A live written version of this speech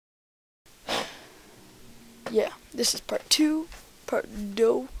Yeah, this is part 2, part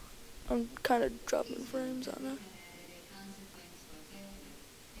do. I'm kind of dropping frames on that.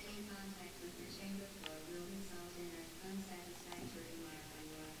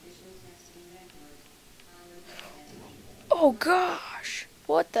 Oh gosh,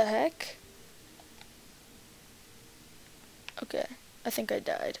 what the heck? Okay, I think I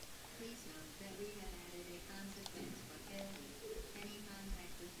died.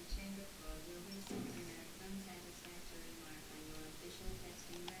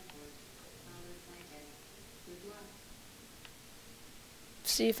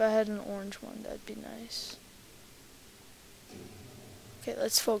 See if I had an orange one, that'd be nice. Okay,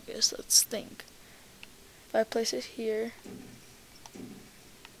 let's focus, let's think. If I place it here,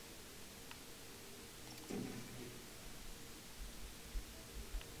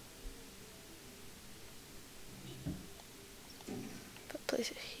 if I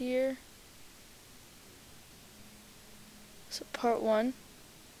place it here, so part 1,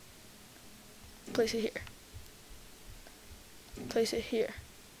 place it here, place it here.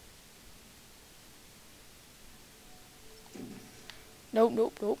 Nope,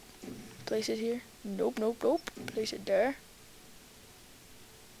 nope, nope. Place it here. Nope, nope, nope. Place it there.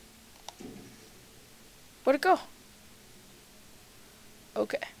 Where'd it go?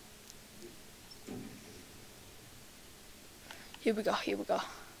 Okay. Here we go, here we go.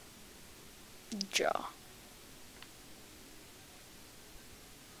 Jaw.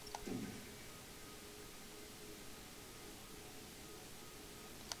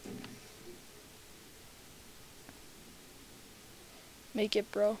 Make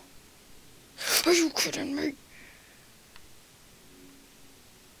it, bro. Are you kidding me?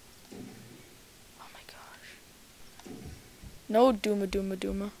 Oh my gosh. No Dooma Dooma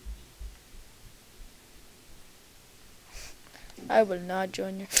Dooma. I will not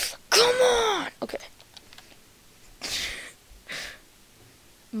join you. Come on! Okay.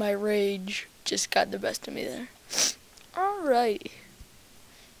 My rage just got the best of me there. Alrighty.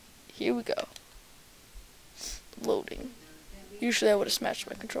 Here we go. Loading. Usually I would have smashed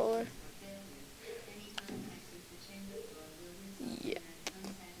my controller. Yeah.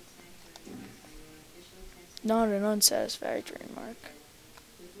 Not an unsatisfactory mark.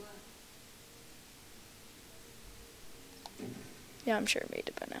 Yeah, I'm sure I made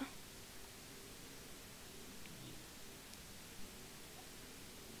it by now.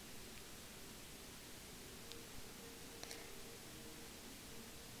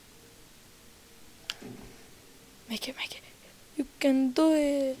 Make it, make it. You can do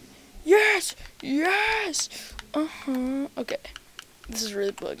it. Yes! Yes! Uh-huh. Okay. This is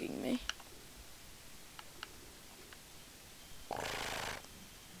really bugging me.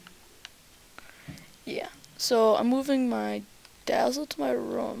 Yeah. So I'm moving my Dazzle to my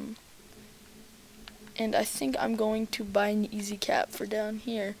room. And I think I'm going to buy an easy cap for down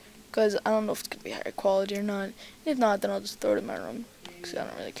here. Because I don't know if it's going to be higher quality or not. If not, then I'll just throw it in my room. Because I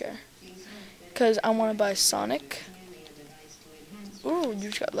don't really care. Because I want to buy Sonic. Ooh, you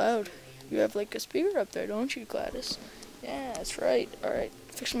just got loud. You have like a speaker up there, don't you, Gladys? Yeah, that's right. Alright,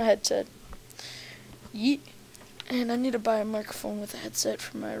 fix my headset. Yeet. And I need to buy a microphone with a headset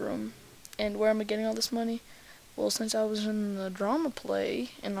for my room. And where am I getting all this money? Well, since I was in the drama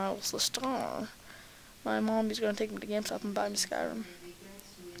play and I was the star, my mom is going to take me to GameStop and buy me Skyrim.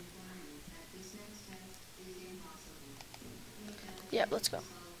 Yeah, let's go.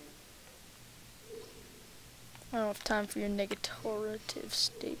 I don't have time for your negative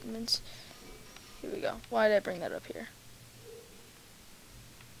statements. Here we go. Why did I bring that up here?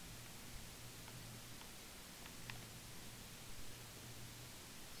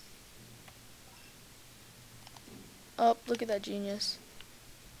 Oh, look at that genius.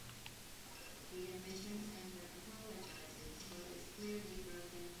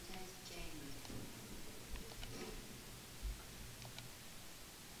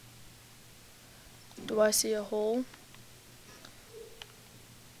 Do I see a hole?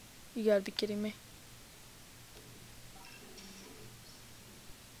 You gotta be kidding me.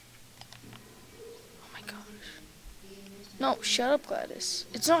 Oh my gosh. No, shut up, Gladys.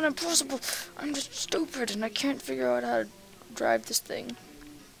 It's not impossible. I'm just stupid and I can't figure out how to drive this thing.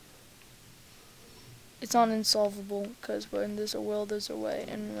 It's not insolvable, because when there's a will, there's a way.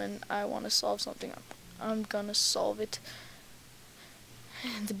 And when I want to solve something, I'm gonna solve it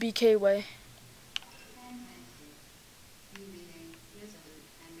the BK way.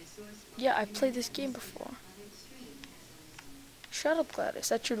 Yeah, I played this game before. Shut up, Gladys.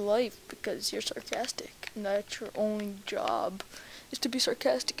 That's your life because you're sarcastic. And that's your only job is to be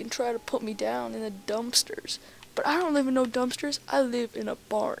sarcastic and try to put me down in the dumpsters. But I don't live in no dumpsters. I live in a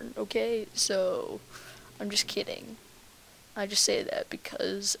barn, okay? So, I'm just kidding. I just say that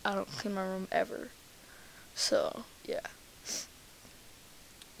because I don't clean my room ever. So, yeah.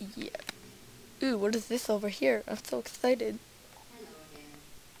 Yeah. Ooh, what is this over here? I'm so excited.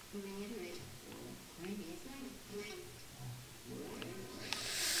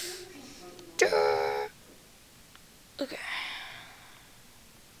 Okay.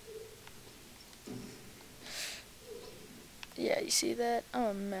 Yeah, you see that? I'm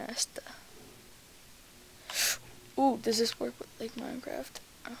a master. Ooh, does this work with like Minecraft?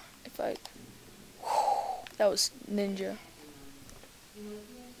 If I... That was ninja.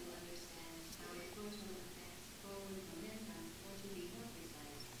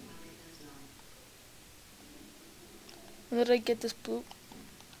 When did I get this blue?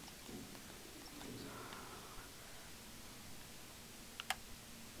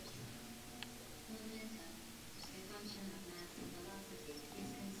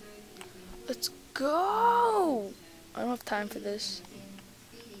 Let's go! I don't have time for this.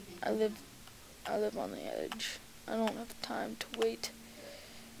 I live on the edge. I don't have time to wait.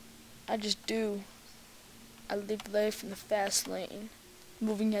 I just do. I live life in the fast lane,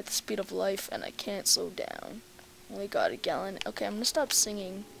 moving at the speed of life, and I can't slow down. Only got a gallon. Okay, I'm gonna stop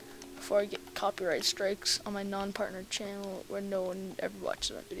singing before I get copyright strikes on my non-partner channel where no one ever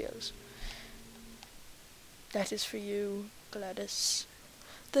watches my videos. That is for you, Gladys.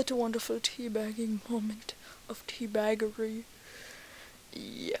 That wonderful teabagging moment of teabaggery.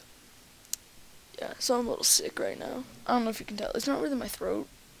 Yeah. Yeah, so I'm a little sick right now. I don't know if you can tell. It's not really my throat,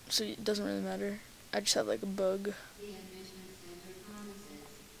 so it doesn't really matter. I just have like a bug.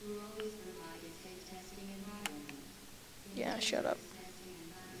 Yeah, shut up.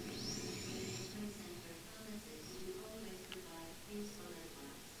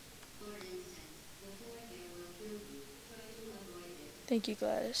 Thank you,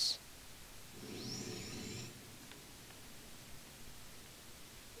 Gladys.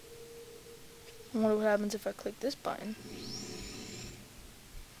 I wonder what happens if I click this button.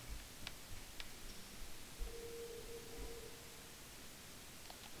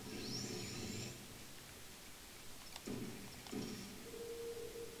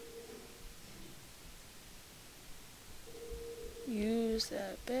 Use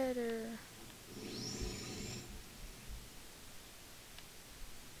that better.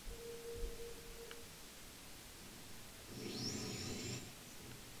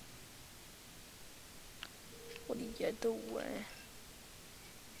 What do you do?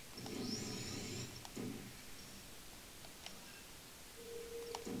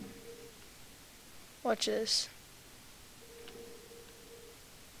 Watch this.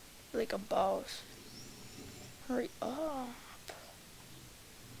 Like a boss. Hurry up.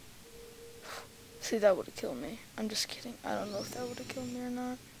 See, that would have killed me. I'm just kidding. I don't know if that would have killed me or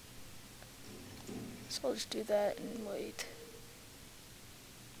not. So I'll just do that and wait.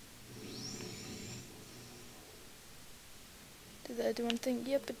 Did that do anything?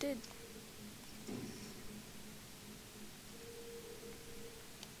 Yep, it did.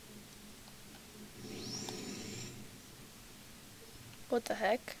 What the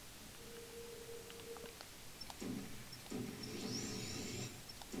heck?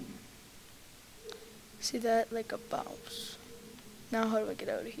 See that? Like a boss. Now how do I get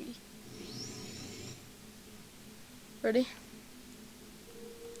out of here? Ready?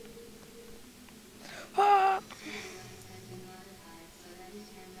 Ah!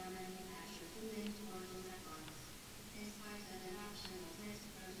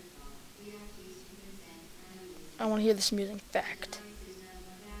 I want to hear this amusing fact.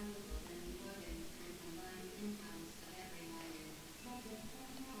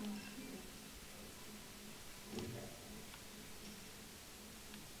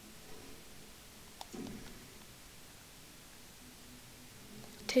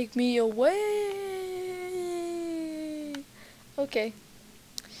 Take me away. Okay.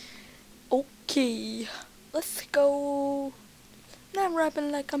 Okay. Let's go. Now I'm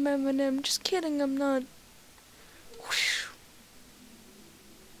rapping like I'm Eminem. Just kidding, I'm not. Whoosh.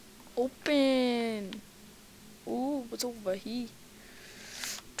 Open. Ooh, what's over here?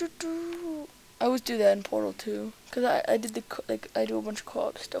 I always do that in Portal 2. Cause I did I do a bunch of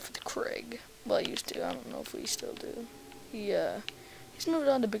co-op stuff with Craig. Well, I used to. I don't know if we still do. Yeah. He's moved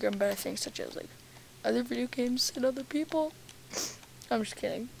on to bigger and better things such as like other video games and other people. I'm just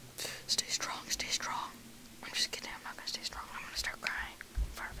kidding. Stay strong, stay strong. I'm just kidding, I'm not gonna stay strong. I'm gonna start crying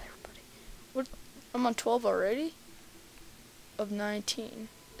in front of everybody. What? I'm on 12 already? Of 19.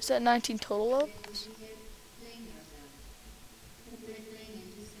 Is that 19 total of?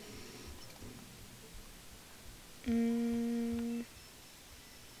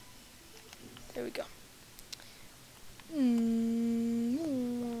 There we go. What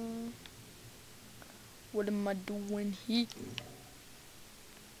am I doing here?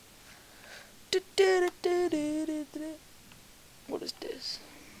 What is this?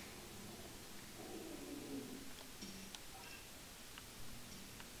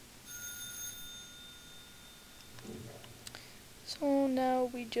 So now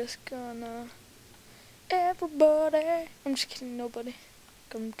we just gonna everybody. I'm just kidding, nobody.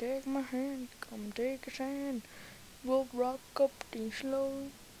 Come take my hand, come take a hand. We'll rock up the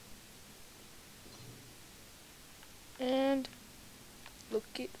slow. And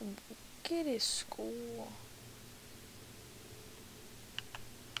look at his score.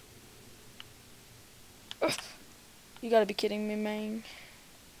 Ugh. You gotta be kidding me, man.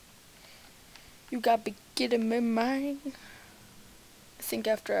 You gotta be kidding me, man. I think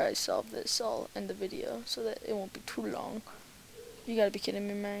after I solve this, I'll end the video so that it won't be too long. You gotta be kidding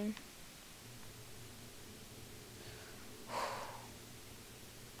me, man.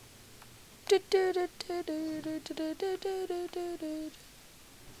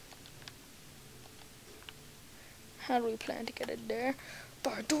 How do we plan to get it there?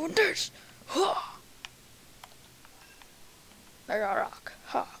 By doing this! Ha! I got rock.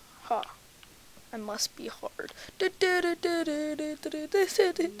 Ha! Ha! I must be hard. Did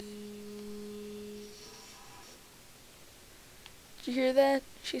you hear that?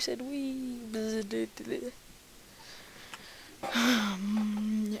 She said wee.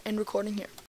 End recording here.